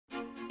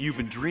You've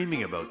been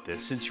dreaming about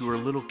this since you were a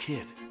little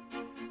kid.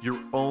 Your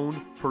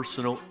own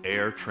personal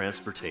air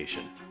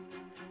transportation.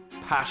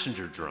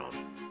 Passenger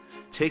drone.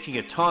 Taking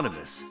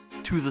autonomous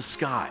to the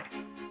sky.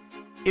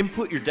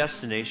 Input your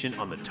destination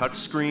on the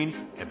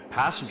touchscreen and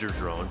passenger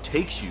drone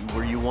takes you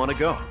where you want to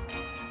go.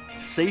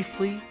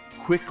 Safely,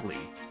 quickly,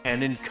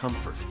 and in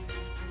comfort.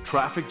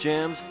 Traffic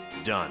jams?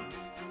 Done.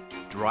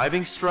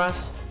 Driving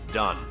stress?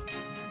 Done.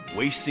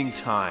 Wasting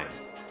time?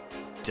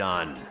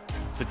 Done.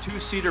 The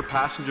two-seater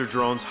passenger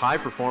drone's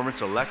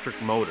high-performance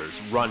electric motors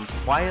run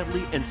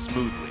quietly and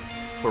smoothly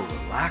for a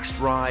relaxed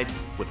ride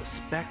with a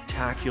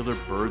spectacular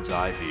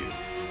bird's-eye view.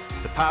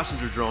 The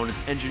passenger drone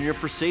is engineered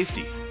for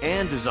safety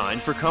and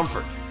designed for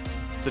comfort.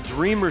 The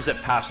dreamers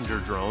at Passenger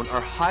Drone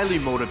are highly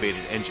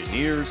motivated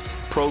engineers,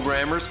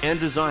 programmers, and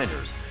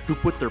designers who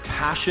put their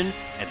passion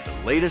and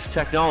the latest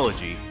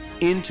technology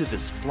into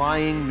this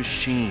flying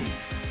machine.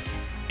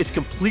 It's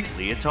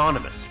completely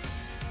autonomous.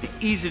 The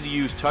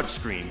easy-to-use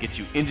touchscreen gets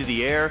you into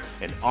the air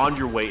and on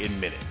your way in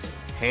minutes.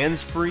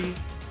 Hands-free,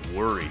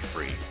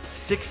 worry-free.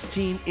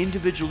 16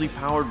 individually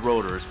powered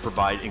rotors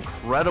provide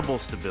incredible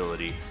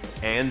stability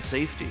and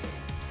safety.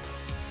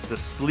 The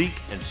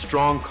sleek and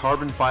strong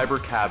carbon fiber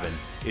cabin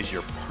is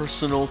your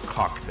personal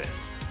cockpit.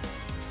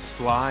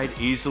 Slide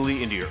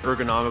easily into your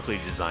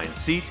ergonomically designed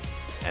seat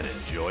and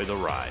enjoy the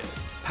ride.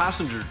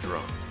 Passenger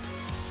Drone.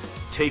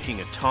 Taking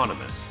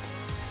autonomous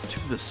to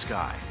the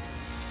sky.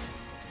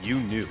 You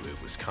knew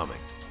it was coming.